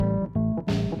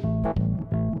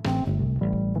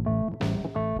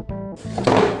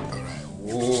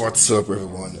What's up,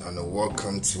 everyone, and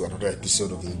welcome to another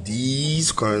episode of In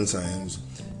These Current Times.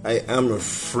 I am your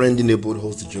friendly neighborhood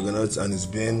host, the Juggernaut, and it's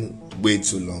been way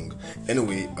too long.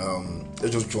 Anyway,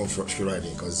 let's just jump straight right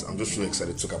in because I'm just really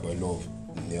excited to talk about a lot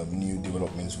of new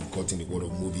developments we've got in the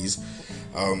world of movies.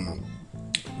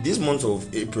 This month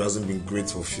of April hasn't been great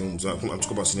for films. I'm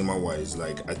talking about cinema-wise.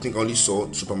 Like, I think I only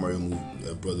saw Super Mario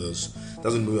Brothers.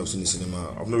 That's a movie I've seen in the cinema.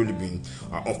 I've not really been.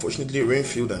 Unfortunately,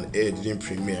 Rainfield and Air didn't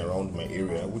premiere around my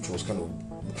area, which was kind of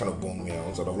bummed me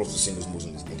out. I'd have loved to see those movies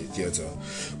in the theater,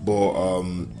 but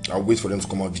I'll wait for them to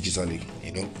come out digitally.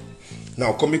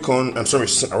 Now,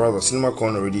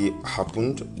 CinemaCon already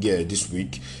happened, this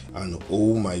week, and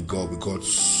oh my God, we got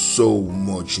so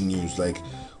much news, like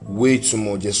way too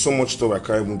much. There's so much stuff I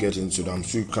can't even get into that I'm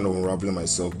still kind of unraveling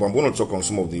myself, but I'm going to talk on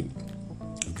some of the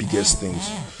biggest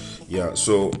things.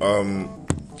 So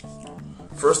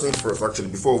first things first, actually,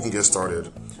 before we even get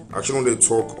started, I actually want to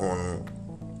talk on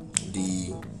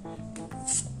the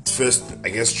first,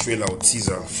 trailer or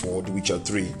teaser for The Witcher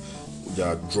 3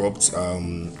 that dropped. So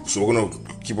we're gonna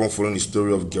keep on following the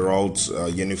story of Geralt,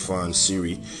 Yennefer, and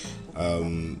Ciri.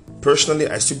 Personally,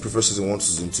 I still prefer season 1 to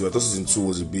season 2. I thought season 2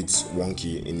 was a bit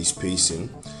wonky in its pacing.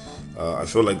 I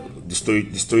felt like the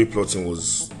story plotting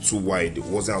was too wide. It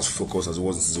wasn't as focused as it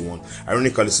was in season 1.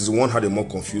 Ironically, season 1 had a more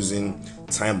confusing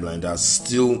timeline that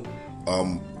still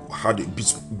had a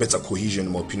bit better cohesion,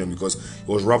 in my opinion, because it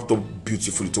was wrapped up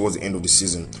beautifully towards the end of the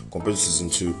season compared to season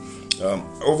 2.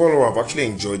 Overall, I've actually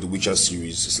enjoyed the Witcher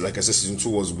series. Like I said, season 2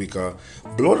 was weaker.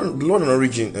 Blood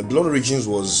Origins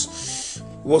was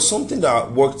something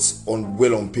that worked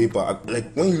well on paper.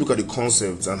 Like when you look at the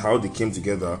concept and how they came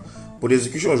together, but the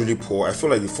execution was really poor. I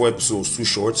felt like the 4 episodes was too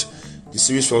short. The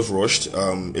series felt rushed.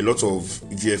 A lot of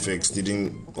VFX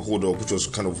didn't hold up, which was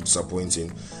kind of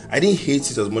disappointing. I didn't hate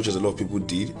it as much as a lot of people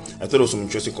did. I thought there was some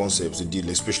interesting concepts they did,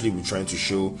 especially with trying to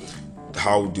show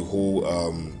how the whole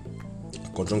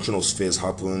conjunction of spheres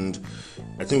happened.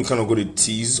 I think we kind of got a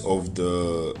tease of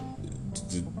the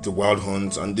Wild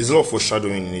Hunt, and there's a lot of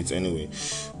foreshadowing in it anyway.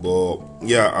 But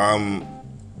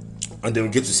and then we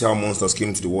get to see how monsters came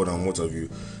into the world and what have you.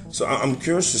 So I'm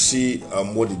curious to see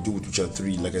what they do with Witcher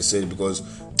 3, like I said, because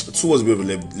 2 was a bit of a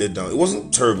letdown. It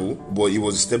wasn't terrible, but it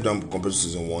was a step down compared to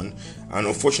season 1. And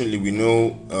unfortunately, we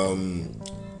know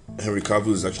Henry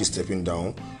Cavill is actually stepping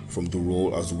down from the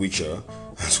role as Witcher.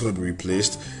 It's going to be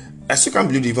replaced. I still can't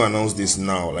believe they even announced this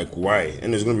now. Like, why?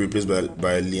 And it's going to be replaced by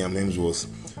Liam Hemsworth,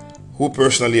 who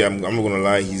personally, I'm not going to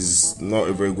lie, he's not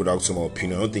a very good actor in my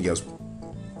opinion. I don't think he has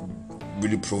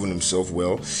really proven himself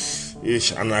well.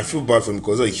 And I feel bad for him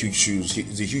because it's a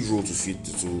huge role to fit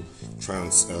to try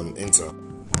and enter.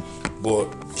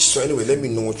 But so anyway, let me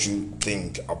know what you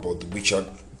think about the Witcher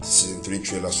season 3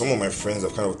 trailer. Some of my friends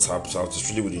have kind of tapped out,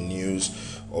 especially with the news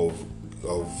of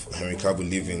Henry Cavill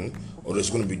leaving, although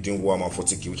it's going to be doing Warhammer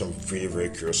 40k, which I'm very, very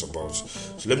curious about.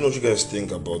 So let me know what you guys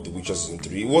think about The Witcher season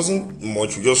 3. It wasn't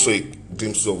much. We just saw a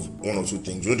glimpse of one or two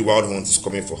things. The Wild Hunt is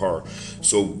coming for her.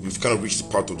 So we've kind of reached the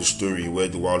part of the story where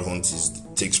the Wild Hunt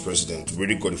takes precedent. We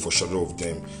already got a foreshadow of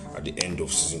them at the end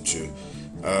of season 2.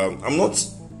 I'm not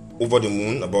over the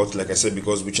moon about, like I said,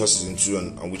 because Witcher season 2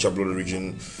 and Witcher Blood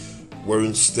Origin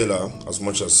weren't stellar as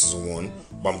much as season 1.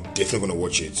 But I'm definitely going to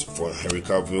watch it for Henry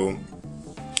Cavill,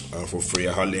 and for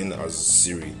Freya Harlan as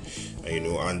Ciri,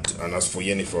 and as for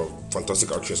Yennefer,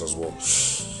 fantastic actress as well.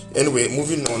 Anyway,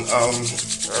 moving on.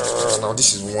 Now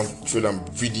this is one trailer I'm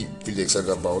really, really excited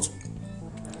about.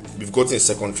 We've gotten a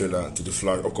second trailer to the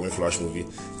upcoming Flash movie,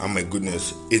 and my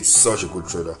goodness, it's such a good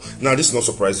trailer. Now this is not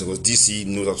surprising because DC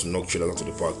knows how to knock trailers out of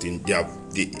the park.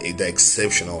 They're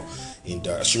exceptional in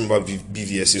that. I should remember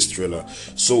BVS's trailer.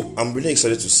 So I'm really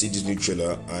excited to see this new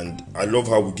trailer, and I love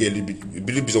how we get a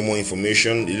little bit of more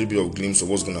information, a little bit of glimpse of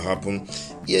what's going to happen.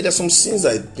 There's some scenes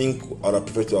that I think I'd have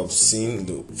preferred to have seen in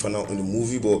the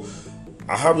movie, but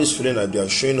I have this feeling that they are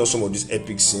showing us some of these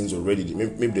epic scenes already.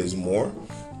 Maybe there's more.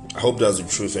 I hope that's the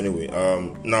truth anyway.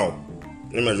 Now,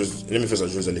 let me first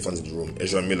address the elephant in the room.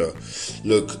 Ezra Miller.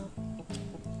 Look,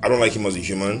 I don't like him as a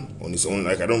human on his own.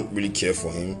 Like, I don't really care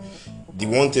for him. The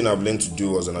one thing I've learned to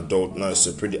do as an adult now is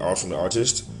separate the art from the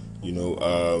artist.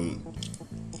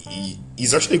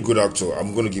 He's actually a good actor.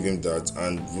 I'm going to give him that.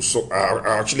 And I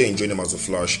actually enjoyed him as the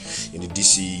Flash in the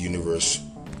DC universe.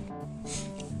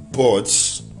 But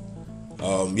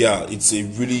it's a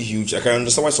really huge. I can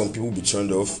understand why some people will be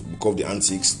turned off because of the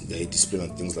antics that he displayed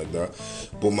and things like that.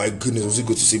 But my goodness, was it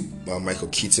good to see Michael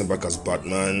Keaton back as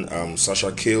Batman?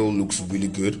 Sasha Cale looks really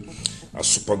good as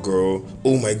Supergirl.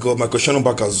 Oh my God, Michael Shannon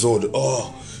back as Zod.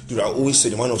 Oh, dude, I always say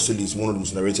the Man of Steel is one of the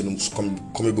most narrated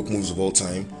comic book movies of all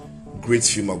time. Great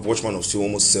film. I've watched Man of Steel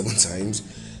almost 7 times.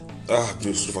 it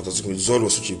was so fantastic. Zod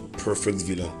was such a perfect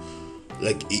villain,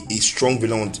 like a strong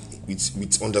villain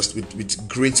with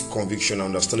great conviction and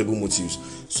understandable motives.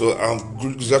 So I'm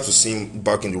glad to see him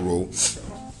back in the role.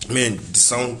 Man, the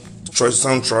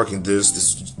soundtrack in this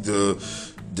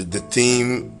the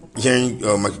theme. Hearing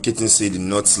Michael Keaton say the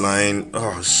nuts line,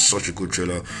 such a good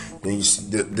trailer. Then you see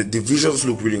the visuals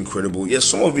look really incredible. Yes,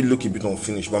 some of it look a bit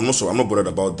unfinished, but I'm not bothered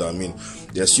about that. I mean,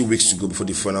 there are still weeks to go before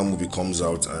the final movie comes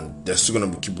out, and they're still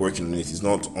gonna keep working on it. It's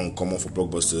not uncommon for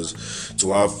blockbusters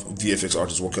to have VFX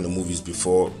artists working on movies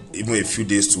before even a few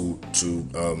days to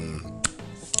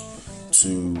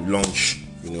launch,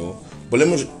 But let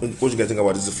me what you guys think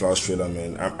about this Flash trailer,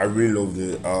 man. I really loved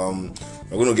it.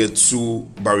 We're gonna get two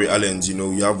Barry Allens. You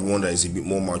have one that is a bit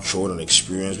more mature and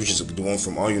experienced, which is the one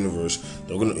from our universe.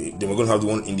 Then we're gonna have the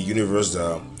one in the universe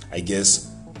that I guess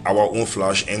our own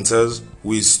Flash enters,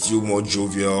 who is still more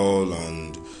jovial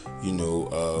and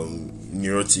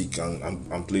neurotic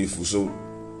and playful. So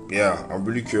yeah, I'm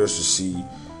really curious to see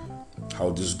how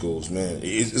this goes, man.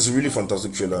 It's a really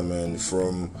fantastic trailer, man.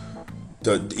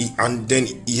 And then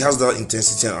he has that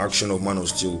intensity and action of Man of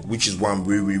Steel, which is why I'm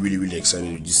really, really, really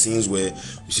excited. The scenes where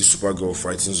you see Supergirl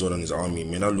fighting Zod and his army,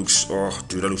 man, that looks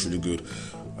really good.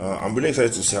 I'm really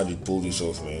excited to see how they pull this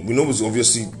off, man. We know it's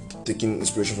obviously taking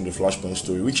inspiration from the Flashpoint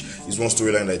story, which is one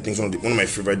storyline that I think is one of my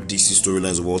favorite DC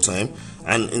storylines of all time.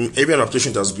 And in every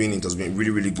adaptation it has been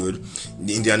really, really good.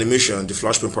 In the animation, the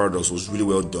Flashpoint paradox was really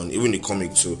well done, even in the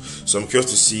comic too. So I'm curious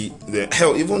to see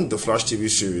even the Flash TV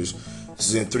series.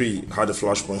 Season 3 had a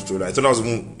Flashpoint story. I thought that was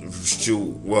even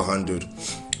still well handled.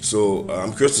 So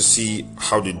I'm curious to see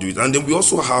how they do it. And then we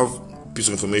also have a piece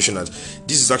of information that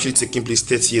this is actually taking place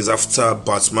 30 years after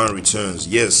Batman Returns.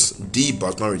 Yes, the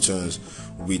Batman Returns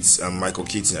with Michael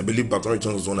Keaton. I believe Batman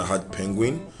Returns was the one that had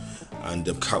Penguin and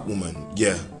Catwoman.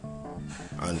 Yeah.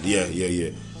 And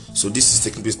yeah. So this is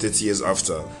taking place 30 years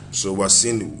after. So we're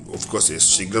seeing, of course, a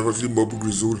significantly more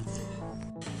grizzled.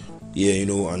 Yeah,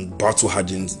 and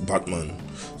battle-hardened Batman.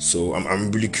 So I'm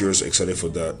really curious, excited for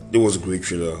that. It was a great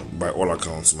trailer by all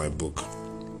accounts in my book.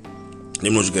 Let me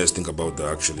know what you guys think about that,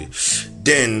 actually.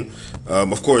 Then,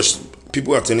 of course,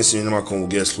 people attending CinemaCon will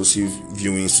get exclusive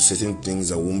viewings to certain things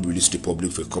that won't be released to the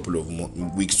public for a couple of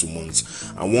weeks to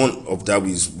months. And one of that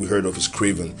we heard of is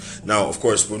Kraven. Now, of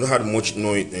course, we've not had much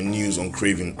news on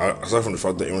Kraven, aside from the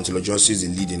fact that Aaron Taylor-Johnson is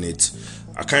the lead in it.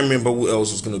 I can't remember who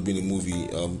else was going to be in the movie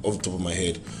off the top of my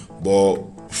head. But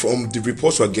from the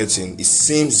reports we're getting, it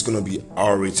seems it's going to be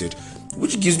R-rated,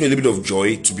 which gives me a little bit of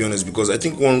joy, to be honest, because I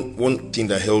think one thing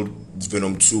that held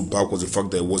Venom 2 back was the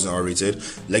fact that it wasn't R-rated.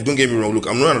 Like, don't get me wrong, look,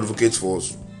 I'm not an advocate for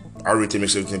R-rated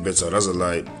makes everything better. That's a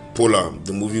lie. Polar,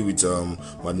 the movie with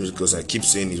because I keep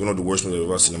saying it's one of the worst movies I've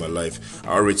ever seen in my life.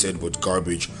 R-rated, but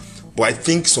garbage. But I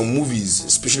think some movies,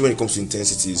 especially when it comes to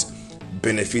intensities,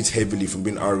 benefit heavily from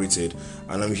being R-rated.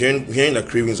 And I'm hearing that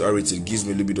Kraven's R-rated gives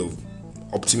me a little bit of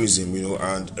optimism,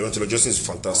 and Aaron Taylor-Johnson is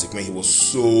fantastic, man. He was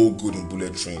so good in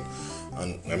Bullet Train,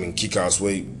 and I mean Kick-Ass,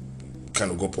 where he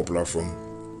kind of got popular from.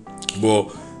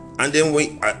 And then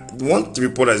one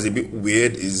report that is a bit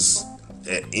weird is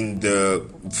in the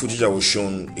footage that was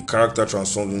shown, a character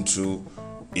transformed into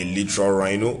a literal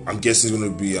rhino. I'm guessing it's going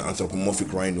to be an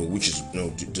anthropomorphic rhino, which is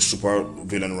the super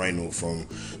villain rhino from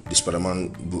the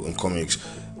Spider-Man comics.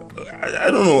 I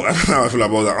don't know how I feel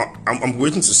about that. I'm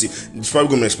waiting to see. It's probably going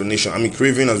to be an explanation. I mean,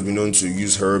 Kraven has been known to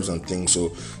use herbs and things,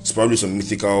 so it's probably some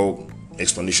mythical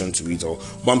explanation to it all.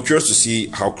 But I'm curious to see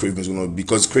how Kraven is going to be,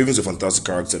 because Kraven is a fantastic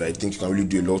character that I think you can really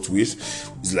do a lot with.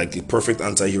 It's like a perfect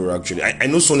anti-hero, actually. I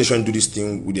know Sony's trying to do this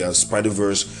thing with their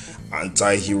Spider-Verse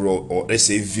anti-hero, or let's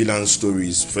say villain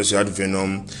stories. First you had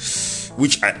Venom,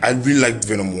 which I really liked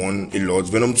Venom 1 a lot.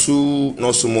 Venom 2,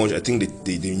 not so much. I think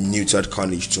they neutered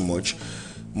Carnage too much.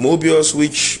 Mobius,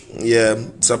 which, yeah,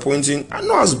 disappointing. I'm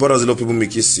not as bad as a lot of people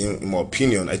make it seem, in my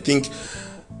opinion. I think,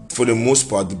 for the most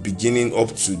part, the beginning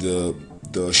up to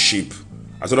the ship,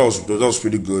 I thought that was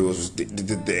pretty good. It was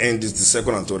the end, is the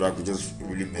second and third act were just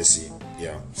really messy.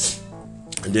 Yeah.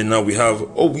 And then now we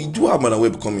do have Madam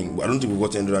Web coming. I don't think we've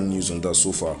got any other news on that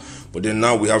so far. But then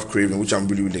now we have Kraven, which I'm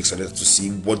really, really excited to see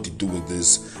what they do with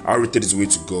this. R-rated is the way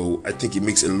to go. I think it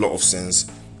makes a lot of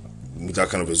sense with that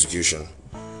kind of execution.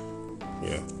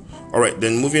 Yeah. Alright,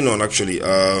 then moving on, actually,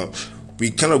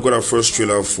 we kind of got our first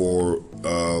trailer for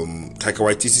Taika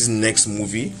Waititi's next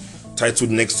movie, titled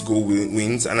Next Go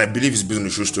Wins, and I believe it's based on a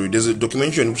true story. There's a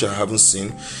documentary which I haven't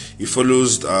seen. It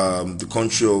follows the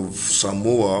country of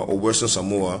Samoa, or Western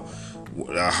Samoa,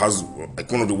 that has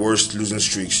like one of the worst losing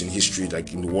streaks in history,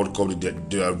 like in the World Cup.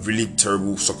 They're a really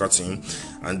terrible soccer team,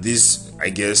 and this, I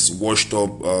guess, washed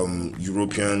up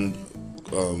European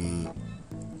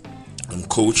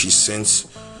coach is sent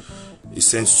is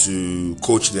sent to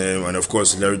coach them, and of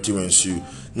course hilarity will ensue.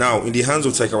 Now, in the hands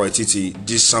of Taika Waititi,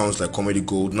 this sounds like comedy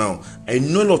gold. Now, I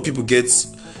know a lot of people get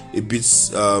a bit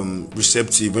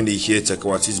receptive when they hear Taika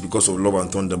Waititi because of Love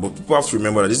and Thunder, but people have to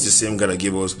remember that this is the same guy that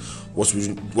gave us What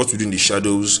We Do in the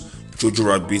Shadows, Jojo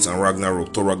Rabbit, and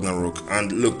Ragnarok, Thor Ragnarok.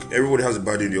 And look, everybody has a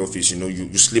body in the office,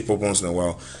 you slip up once in a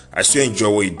while. I still enjoy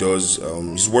what he does.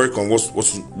 His work on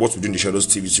What We Do in the Shadows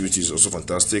TV series is also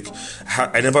fantastic.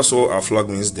 I never saw Our Flag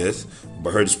Means Death, but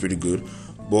I heard it's pretty good.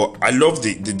 But I love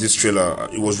this trailer.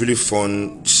 It was really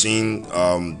fun seeing.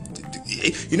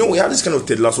 We had this kind of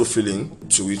Ted Lasso feeling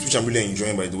to it, which I'm really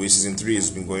enjoying. By the way, season 3 has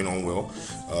been going on well.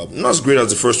 Not as great as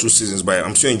the first 2 seasons, but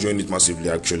I'm still enjoying it massively,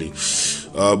 actually.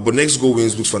 But Next Go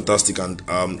Wins looks fantastic, and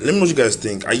let me know what you guys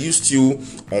think. Are you still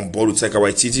on board with Taika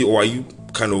Waititi, or are you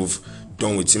kind of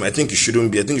done with him? I think you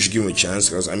shouldn't be. I think you should give him a chance,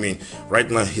 because right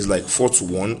now he's like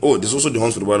 4-1. Oh, there's also The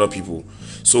Hunt for the Wilder People,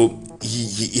 so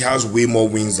he has way more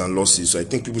wins than losses. So I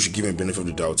think people should give him a benefit of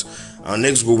the doubt.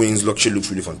 Next Go Wins actually looks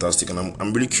really fantastic, and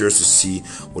I'm really curious to see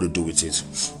what they do with it.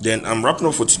 Then I'm wrapping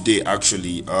up for today,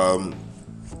 actually.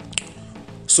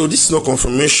 So this is not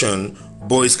confirmation,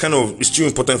 but it's still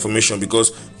important information,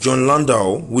 because John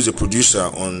Landau, who is a producer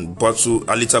on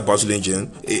Alita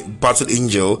Battle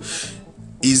Angel,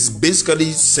 is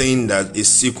basically saying that a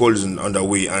sequel is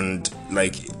underway, and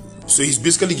so he's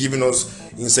basically giving us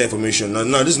inside information.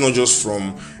 Now this is not just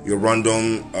from your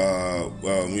random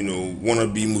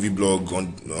wannabe movie blog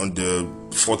on the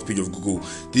 4th page of Google.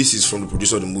 This is from the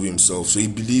producer of the movie himself. So he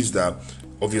believes that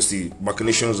obviously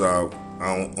machinations are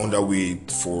underway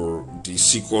for the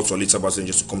sequel to Alita Battle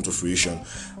Angel to come to fruition.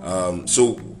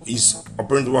 So he's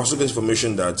apparently also getting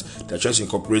information that they're trying to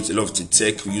incorporate a lot of the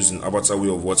tech we use in Avatar: Way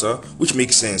of Water, which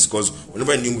makes sense, because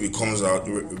whenever a new movie comes out,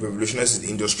 it revolutionizes the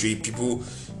industry. People,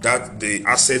 that the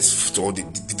assets or the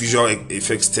visual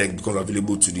effects tech becomes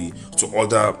available to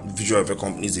other visual effect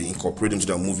companies. They incorporate them to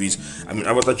their movies.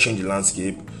 Avatar changed the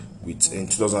landscape in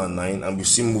 2009, and we've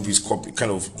seen movies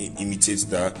imitate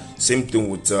that. Same thing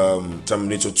with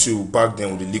Terminator 2 back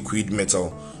then, with the liquid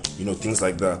metal, things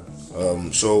like that.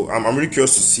 So I'm really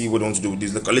curious to see what they want to do with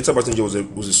this. Alita Battle Angel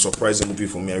was a surprising movie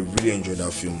for me. I really enjoyed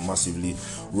that film massively.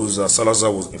 Rosa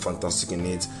Salazar was fantastic in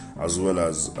it, as well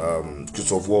as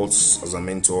Christoph Waltz as a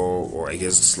mentor, or I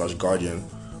guess / guardian.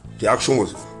 The action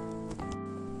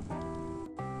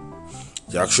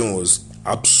was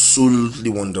absolutely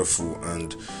wonderful,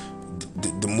 and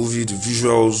the movie, the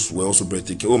visuals were also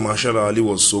breathtaking. Mahershala Ali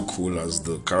was so cool as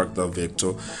the character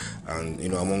Vector, and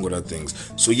among other things.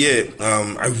 So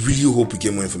I really hope we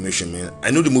get more information, man.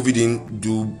 I know the movie didn't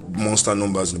do monster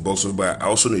numbers in the box office, but I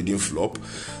also know it didn't flop.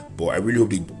 But I really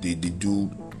hope they do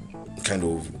kind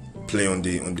of play on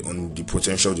the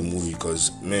potential of the movie,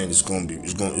 because man, it's gonna be.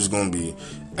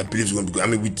 I believe it's gonna be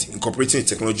good. With incorporating the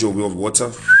technology of Way of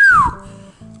Water,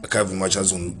 I can't even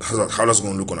imagine how that's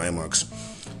gonna look on IMAX.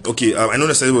 Okay, I know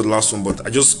that said it was the last one, but I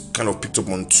just kind of picked up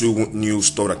on 2 new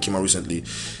stuff that came out recently.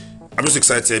 I'm just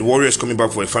excited. Warrior is coming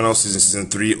back for a final season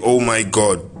 3. Oh my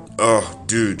god. Oh,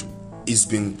 dude. It's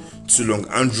been too long.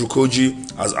 Andrew Koji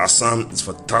as Assam is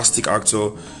a fantastic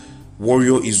actor.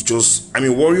 Warrior is just...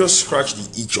 Warrior scratched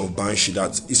the itch of Banshee.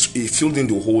 It filled in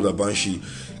the hole that Banshee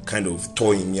kind of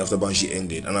tore in me after Banshee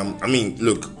ended. And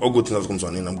look, all good things have come to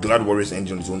an end. I'm glad Warriors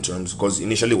ended on its own terms, because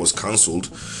initially it was cancelled,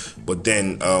 but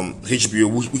then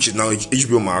HBO, which is now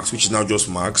HBO Max, which is now just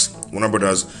Max, Warner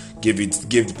Brothers gave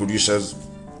the producers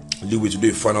leeway to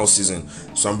do a final season.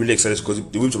 So I'm really excited, because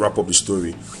they want to wrap up the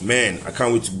story. Man, I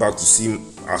can't wait back to see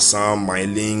Assam,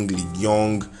 Myling, Lee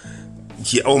Young.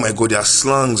 Oh my god, there are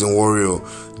slangs in Warrior.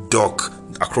 Doc,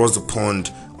 Across the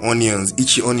Pond, Onions,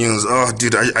 Itchy Onions. Oh,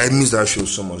 dude, I miss that show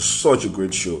so much. Such a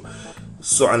great show.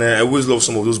 And I always love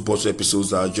some of those bottle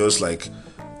episodes that are just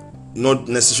not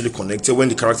necessarily connected, when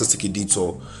the characters take a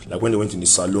detour, like when they went in the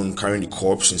saloon carrying the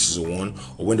corpse in season 1,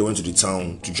 or when they went to the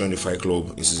town to join the fight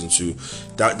club in season 2.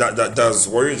 That's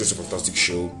Warrior is just a fantastic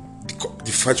show.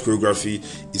 The fight choreography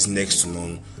is next to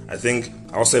none. I think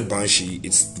outside Banshee,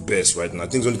 it's the best right now. I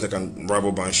think it's only that can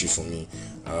rival Banshee for me.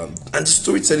 And the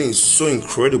storytelling is so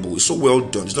incredible. It's so well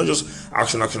done. It's not just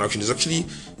action. There's actually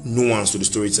nuance to the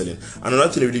storytelling. And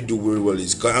another thing they really do very well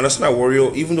is, I understand that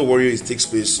Warrior, even though Warrior takes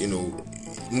place,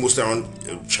 mostly around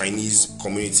Chinese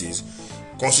communities,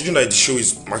 considering that the show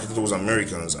is marketed towards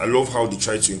Americans, I love how they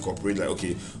try to incorporate,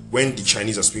 when the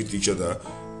Chinese are speaking to each other,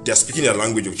 they're speaking their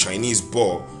language of Chinese,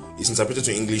 but it's interpreted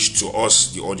to English to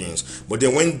us, the audience. But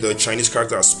then when the Chinese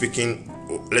character is speaking,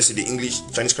 let's say the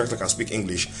Chinese character can speak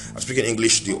English, and speaking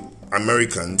English, the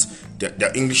Americans,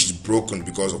 their English is broken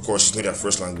because, of course, it's not their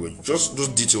first language. Just those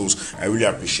details I really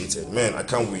appreciated. Man, I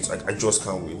can't wait. I just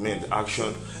can't wait. Man, the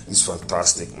action is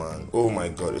fantastic, man. Oh my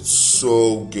god, it's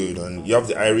so good. And you have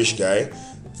the Irish guy.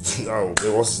 Oh,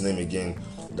 what's his name again?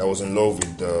 That was in love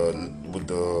with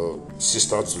the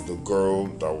sister to the girl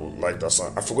that would like that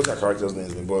song. I forgot that character's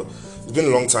name, but it's been a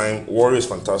long time. Warrior is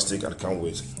fantastic, and I can't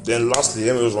wait. Then lastly,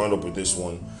 let me just round up with this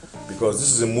one, because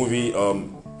this is a movie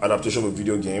adaptation of a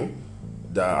video game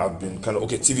that I've been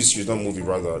TV series, not movie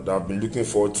rather, that I've been looking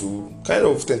forward to kind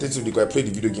of tentatively, because I played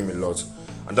the video game a lot,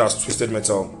 and that's Twisted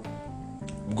Metal.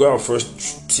 We got our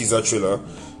first teaser trailer,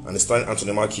 and it's starring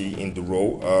Anthony Mackie in the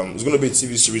role. It's going to be a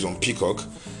TV series on Peacock.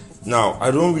 Now, I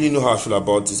don't really know how I feel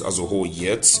about this as a whole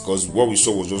yet, because what we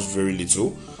saw was just very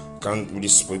little. Can't really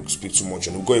speak too much.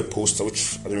 And we got a poster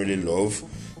which I don't really love.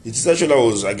 The teaser trailer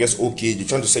was, I guess, okay. They're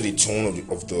trying to set the tone of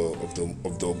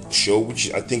the show,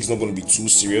 which I think is not going to be too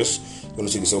serious. It's going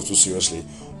to take itself too seriously.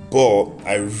 But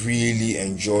I really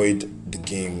enjoyed the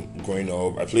game growing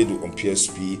up. I played it on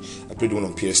PSP. I played one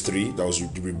on PS3. That was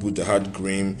the reboot that had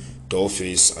Grim,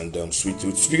 Dollface, and Sweet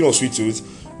Tooth. Speaking of Sweet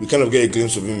Tooth, we kind of get a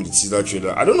glimpse of him in the teaser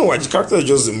trailer. I don't know why, the character is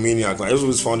just a maniac. I just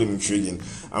always found him intriguing.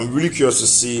 I'm really curious to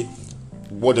see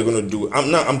what they're gonna do.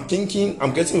 I'm getting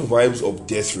vibes of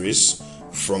Death Race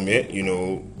from it,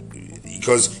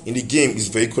 because in the game it's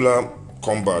vehicular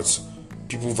combat,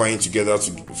 people vying together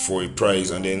for a prize,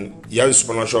 and then you have a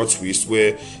supernatural twist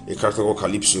where a character called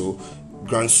Calypso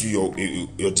grants you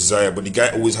your desire, but the guy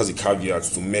always has a caveat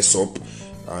to mess up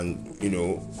and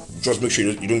just make sure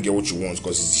you don't get what you want,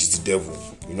 because he's the devil.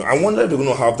 I wonder if they're going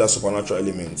to have that supernatural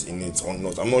element in it or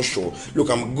not. I'm not sure. Look,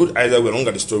 I'm good either way, as long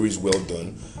as the story is well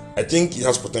done. I think it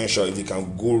has potential if they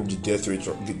can go the Death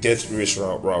Race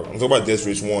route. I'm talking about Death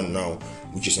Race 1 now,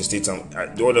 which is in Statham.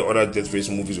 The other Death Race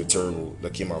movies were terrible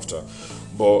that came after.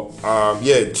 But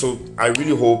so I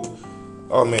really hope.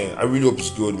 Oh man, I really hope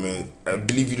it's good, man. I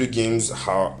believe video games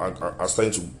are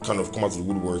starting to kind of come out of the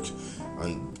woodwork,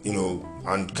 and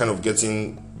and kind of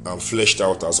getting fleshed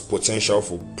out as potential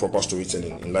for proper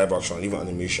storytelling in live action and even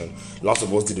animation. Last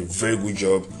of Us did a very good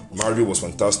job. Mario was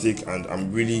fantastic, and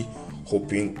I'm really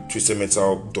hoping Twisted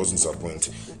Metal doesn't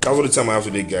disappoint. That's all the time I have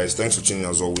today, guys. Thanks for tuning in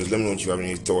as always. Let me know if you have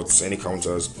any thoughts, any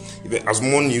counters. As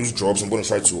more news drops, I'm going to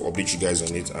try to update you guys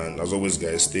on it. And as always,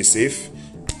 guys, stay safe,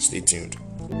 stay tuned.